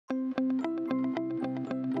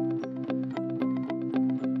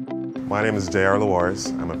My name is J.R.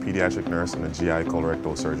 Lewars. I'm a pediatric nurse in the GI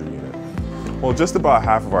colorectal surgery unit. Well, just about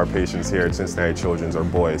half of our patients here at Cincinnati Children's are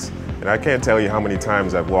boys. And I can't tell you how many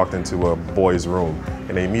times I've walked into a boy's room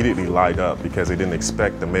and they immediately light up because they didn't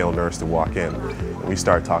expect the male nurse to walk in. And we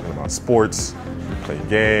start talking about sports, play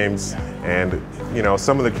games, and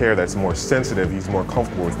some of the care that's more sensitive, he's more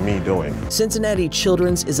comfortable with me doing. Cincinnati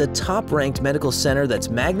Children's is a top-ranked medical center that's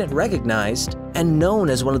magnet recognized and known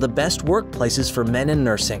as one of the best workplaces for men in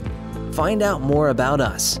nursing. Find out more about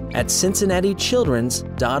us at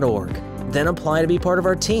cincinnatichildrens.org. Then apply to be part of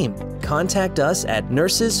our team. Contact us at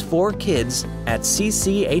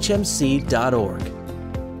nursesforkids@cchmc.org.